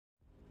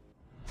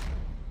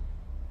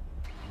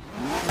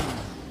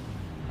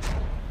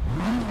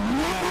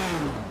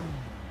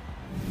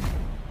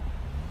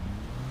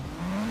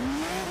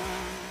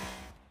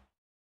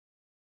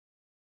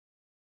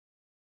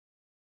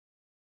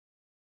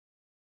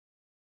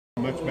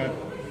much better.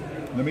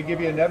 Let me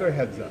give you another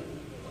heads up.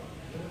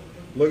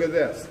 Look at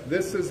this.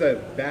 This is a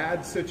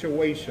bad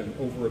situation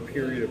over a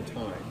period of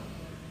time.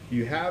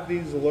 You have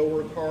these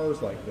lower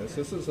cars like this.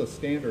 This is a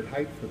standard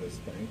height for this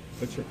thing,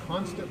 but you're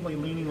constantly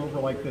leaning over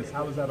like this.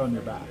 How is that on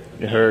your back?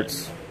 It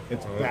hurts.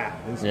 It's bad.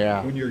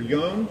 Yeah. When you're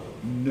young,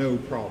 no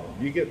problem.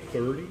 You get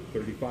 30,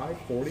 35,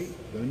 40,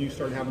 then you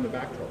start having the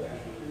back trouble.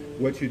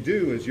 What you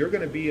do is you're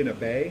going to be in a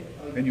bay,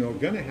 and you're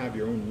going to have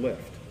your own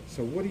lift.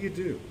 So what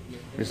do?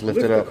 Just lift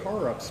it up. the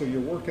car up so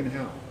you're working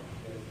how?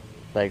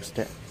 Like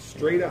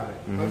straight out.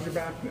 How's your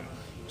back now?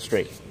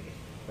 Straight.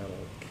 That'll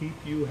keep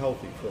you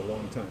healthy for a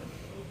long time.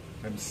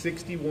 I'm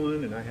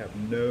 61 and I have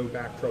no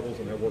back troubles,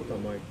 and I worked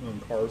on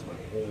cars my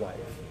whole life.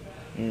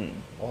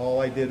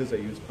 All I did is I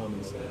used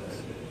common sense.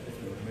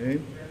 You know what I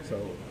mean? So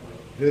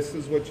this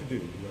is what you do.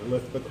 You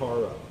lift the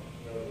car up.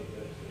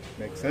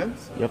 Make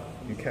sense? Yep.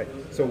 Okay.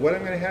 So what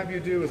I'm going to have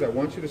you do is I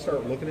want you to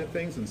start looking at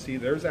things and see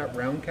there's that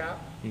round cap.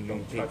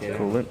 Don't touch it.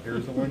 Cool it.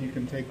 Here's the one you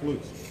can take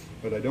loose.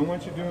 But I don't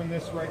want you doing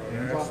this right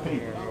hands off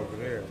me. Over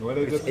there. What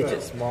I just It's said.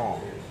 just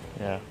small.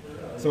 Yeah.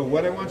 So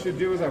what I want you to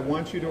do is I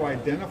want you to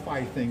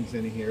identify things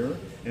in here,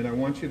 and I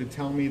want you to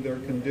tell me their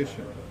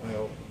condition.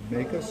 I'll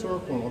make a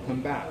circle and I'll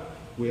come back.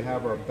 We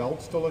have our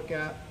belts to look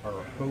at,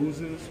 our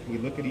hoses. We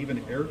look at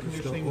even air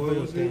conditioning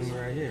hoses.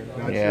 Right here.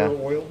 That's your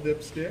oil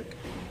dipstick.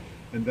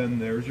 And then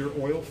there's your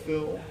oil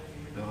fill.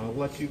 And I'll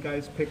let you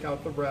guys pick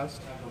out the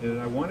rest. And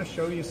I want to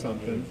show you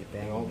something.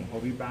 And I'll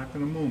be back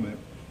in a moment.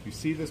 You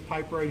see this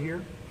pipe right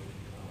here?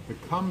 It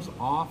comes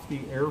off the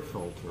air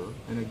filter,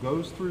 and it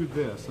goes through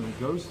this, and it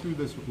goes through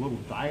this little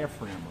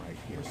diaphragm right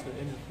here.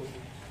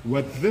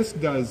 What this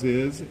does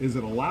is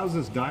it allows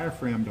this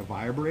diaphragm to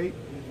vibrate,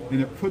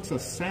 and it puts a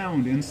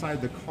sound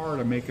inside the car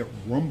to make it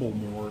rumble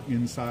more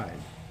inside.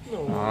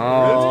 Oh.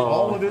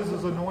 All it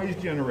is a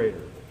noise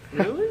generator.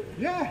 Really?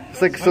 Yeah.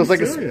 It's like so it's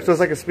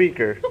like a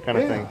speaker kind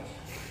of thing.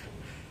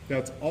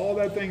 That's all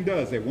that thing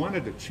does. They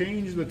wanted to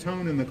change the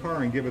tone in the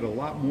car and give it a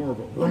lot more of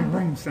a boom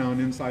boom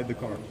sound inside the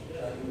car.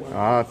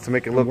 To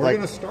make it look like... We're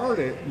going to start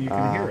it, and you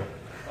can hear it.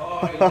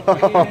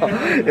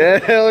 Yeah,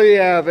 hell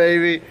yeah,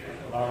 baby.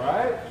 All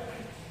right.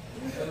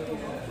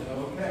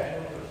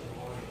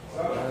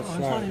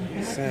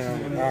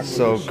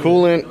 So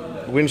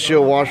coolant,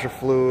 windshield washer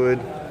fluid,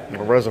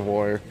 a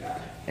reservoir,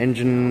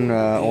 engine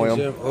oil.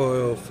 Engine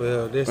oil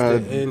fill. This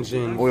the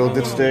engine oil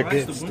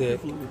dipstick.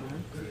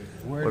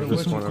 Where What's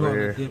this one over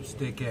here?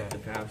 Dipstick at?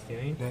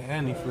 The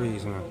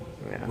antifreeze one.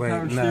 Yeah. Wait,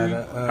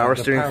 Power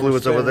steering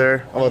fluid's over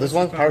there. Oh, this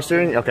one? Power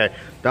steering? Okay.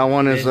 That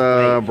one is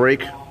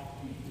brake.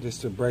 This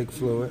the brake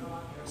fluid.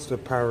 It's the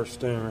power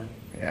steering.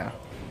 Yeah.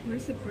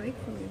 Where's the brake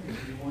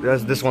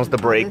fluid? This one's the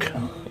brake.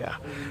 Yeah.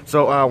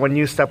 So when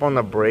you step on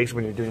the brakes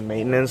when you're doing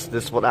maintenance,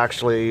 this will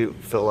actually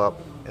fill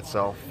up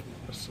itself.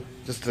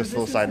 Just this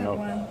little side note.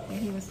 One that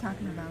he was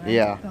talking about, right?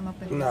 Yeah.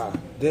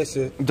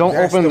 Don't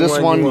open this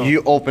one.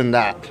 You open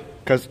that.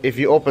 Because if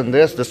you open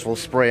this, this will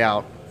spray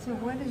out. So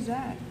what is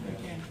that?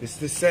 It's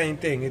the same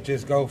thing. It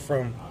just go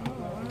from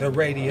the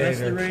radiator. That's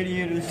the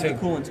radiator. This is the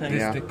coolant tank.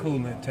 Yeah. This the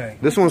coolant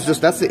tank. This one's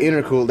just, that's the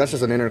intercooler. That's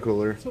just an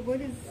intercooler. So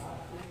what is,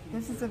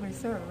 this is a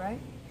reserve, right?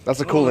 That's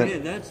a coolant.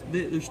 Yeah,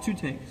 there's two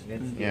tanks.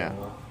 Yeah.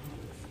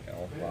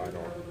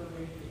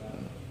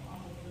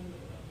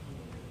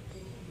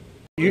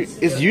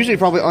 It's usually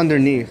probably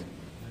underneath.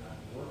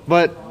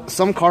 But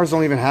some cars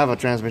don't even have a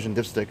transmission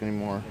dipstick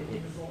anymore.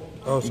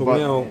 Oh, so we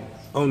don't,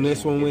 on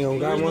this one we don't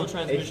got one?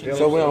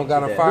 So we don't got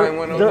to find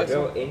one on this?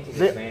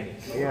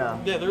 Yeah.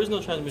 Yeah, there is no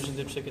transmission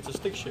dipstick. It's a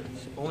stick shift.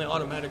 Only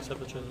automatics have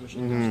the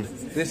transmission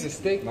dipstick. This is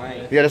stick?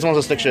 Yeah, this one's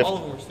a stick shift. All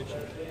of them are stick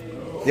shift.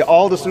 Yeah,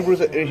 all the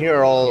Subarus in here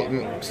are all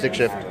stick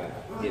shift.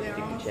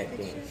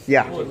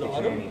 Yeah.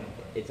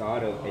 It's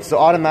auto. So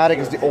automatic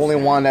is the only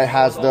one that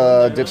has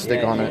the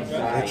dipstick on it.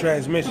 The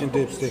transmission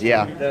dipstick.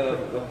 Yeah.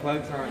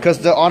 Because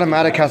the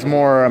automatic has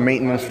more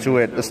maintenance to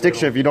it. The stick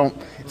shift, you don't.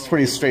 It's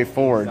pretty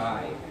straightforward.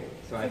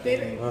 If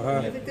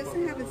it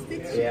doesn't have a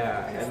stick shift,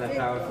 and that's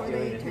how it's for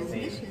doing the it.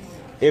 transmission.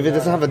 If it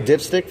doesn't have a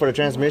dipstick for the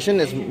transmission,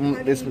 it's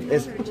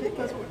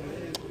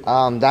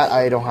that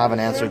I don't have an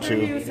answer to.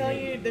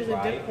 There's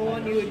a dip hole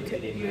and you would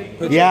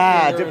Put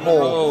Yeah, your finger dip in the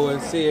hole.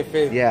 and see if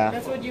it. Yeah.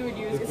 That's what you would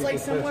use. It's like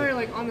somewhere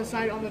like on the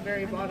side, on the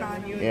very bottom.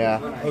 And you would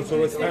Yeah. Oh,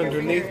 so it's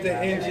underneath the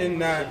engine,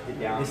 not.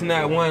 It's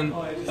not one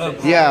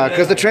up. Yeah,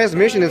 because the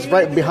transmission is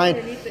right behind.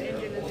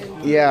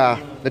 Yeah,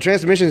 the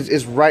transmission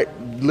is right,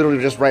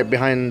 literally just right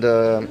behind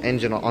the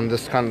engine on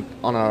this on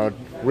a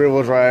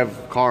rear-wheel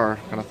drive car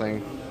kind of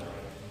thing.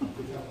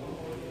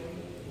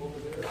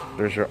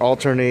 There's your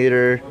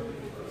alternator.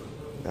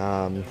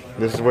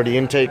 This is where the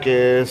intake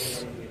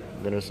is.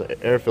 Then there's an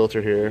air filter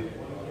here.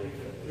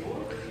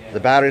 The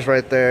battery's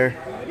right there.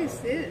 What is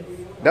this?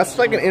 That's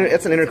like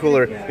it's an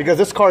intercooler because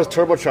this car is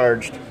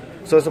turbocharged,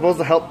 so it's supposed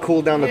to help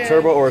cool down the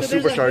turbo or a so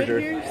there's a hood supercharger.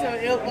 here,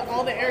 so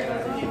all the air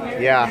goes in here.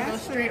 Yeah. And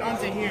goes straight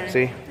onto here.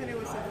 See?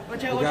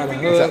 Watch out, Got a watch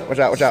hood. Watch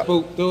out! Watch out!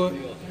 Spook through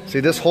it. See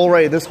this hole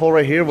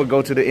right here will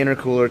go to the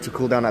intercooler to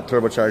cool down that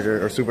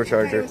turbocharger or It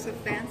supercharger. was a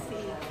fancy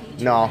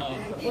feature. No,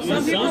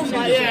 Some people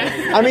might,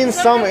 yeah. I mean,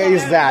 some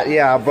is that,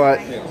 yeah, but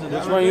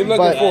Which one you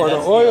looking for? The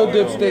oil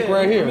dipstick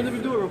right here. Let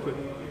me do it real quick.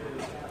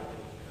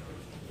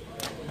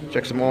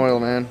 check some oil,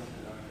 man.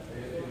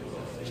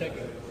 Check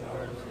it.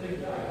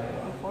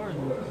 How far is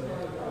it?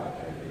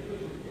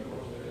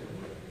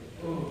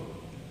 Oh,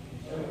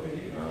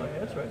 yeah,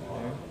 that's right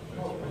there.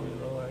 That's pretty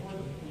low,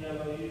 actually.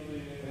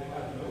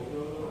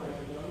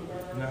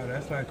 No,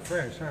 that's like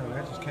fresh, huh?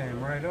 That just came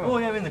right Oh,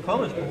 off. yeah, I mean, the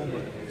color's cool,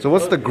 but So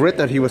what's the grit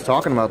that he was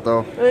talking about,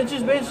 though? it's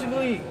just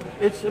basically,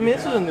 I mean,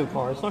 this is a new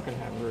car. It's not going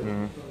to have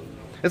grit.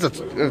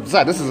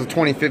 This is a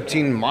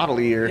 2015 model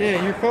year.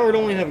 Yeah, your car would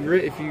only have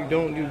grit if you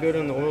don't do good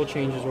on the oil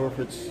changes or if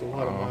it's a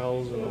lot of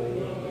miles and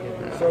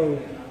old. So,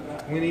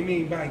 when he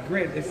mean by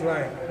grit, it's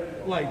like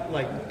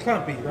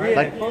clumpy, right? Yeah,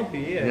 Like- bumpy,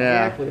 yeah,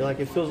 Yeah. exactly. Like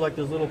it feels like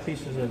there's little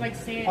pieces of Like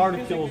sand.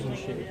 particles and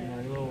shit, you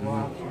know, little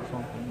rocks or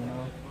something, you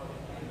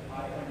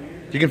know.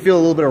 You can feel a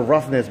little bit of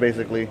roughness,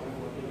 basically.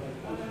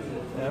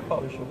 Yeah, I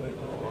probably should wait.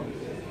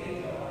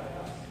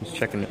 He's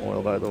checking the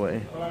oil, by the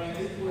way.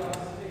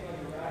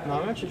 No,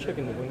 I'm actually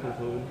checking the winter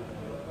fluid.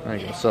 I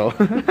guess so.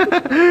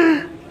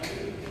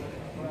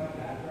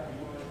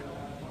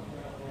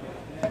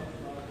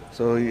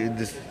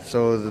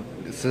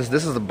 Since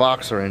this is the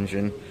boxer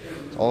engine,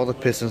 all the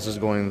pistons is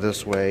going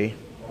this way,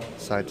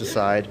 side to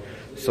side.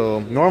 So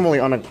normally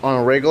on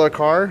a regular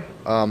car,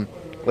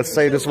 let's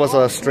say this was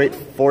a straight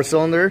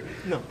 4-cylinder,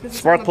 No.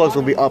 spark plugs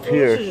will be up This is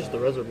here. just the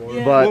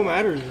reservoir. But what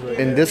matters is like,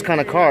 in this kind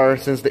of car,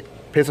 since the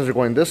pistons are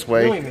going this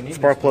way,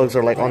 spark plugs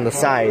are like on the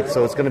side,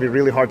 so it's going to be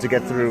really hard to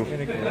get through.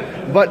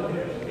 But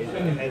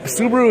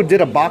Subaru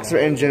did a boxer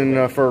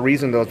engine for a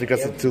reason, though,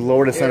 because to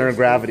lower the center of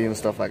gravity and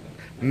stuff like.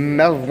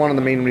 That was one of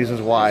the main reasons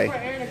why.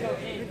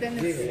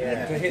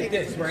 To hit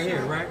this right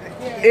here, right?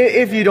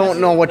 If you don't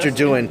know what you're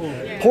doing,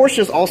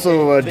 Porsches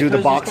also do the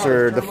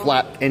boxer, the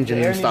flat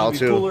engine style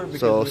too.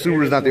 So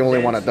Subaru's not the only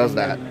one that does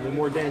that. the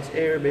more dense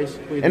air,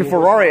 basically. And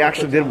Ferrari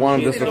actually did one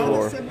of this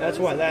before. That's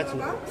why that's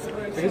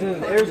because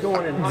then the air's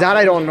going in. That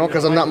I don't know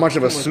because I'm not much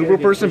of a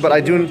Subaru person, but I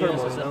do.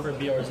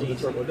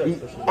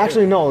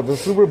 Actually, no, the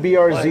Subaru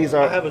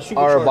BRZs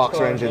are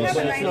boxer engines.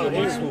 But it's not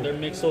diesel. They're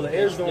mixed, so the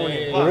air's going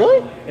in. hot.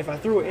 Really? If I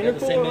threw an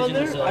intercooler on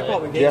there, I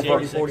probably The get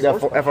 30, 40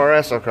 horsepower.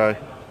 FRS, okay.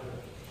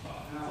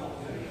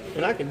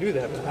 And I can do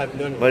that, but I haven't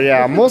done it. But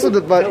yeah, most of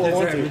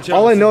the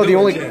all I know, the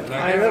only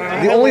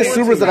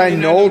Subarus that I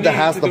know that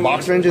has the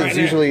boxer engine is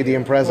usually the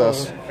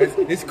Imprezas.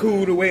 It's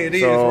cool the way it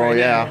is, So right?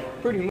 yeah.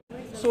 Pretty much.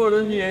 Sort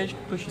of, yeah.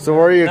 So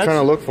what are you trying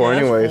to look for,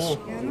 anyways? Yeah, I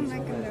don't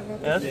like them that well.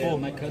 That's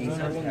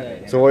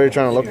full. So what are you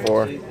trying to look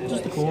for?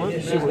 Just the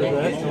coolant. See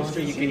where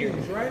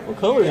it's at. What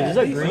color is it? Is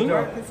that green?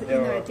 Is it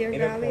in a Deer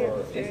Valley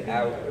or It's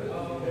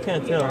out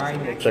Can't tell.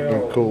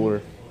 Checking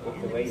cooler.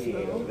 with the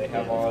radiator. They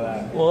have all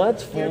that. Well,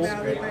 that's Deer full.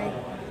 Valley, like, I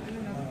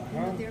don't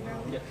know, Deer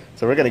Valley?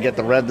 So we're gonna get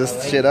to rev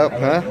this shit up,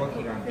 huh?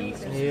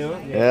 Yeah.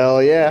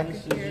 Hell yeah. This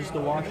is just the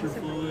washer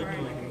fluid.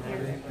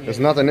 There's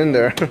nothing in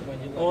there.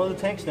 Oh, the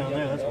tank's down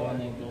there. That's why.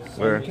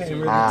 Where? You can't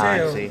really I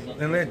tell see.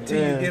 unless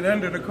till you get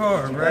under the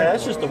car, Yeah, right?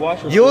 that's just the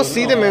washer fluid. You'll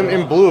see them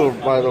in blue,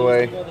 by the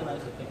way.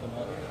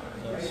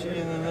 See,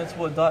 and then that's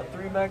what,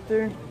 .3 back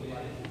there?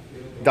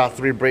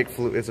 .3 brake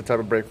fluid. It's a type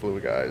of brake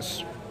fluid,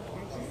 guys.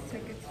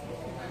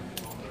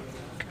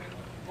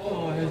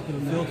 Oh, it has the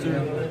filter.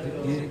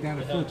 Yeah, it got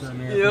a filter in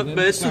there. Yep, but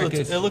but it's like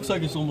it looks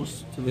like it's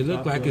almost to the it top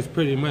looks like there. it's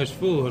pretty much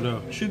full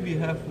though. Should be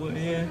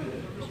halfway, yeah.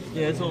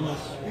 Yeah, it's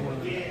almost.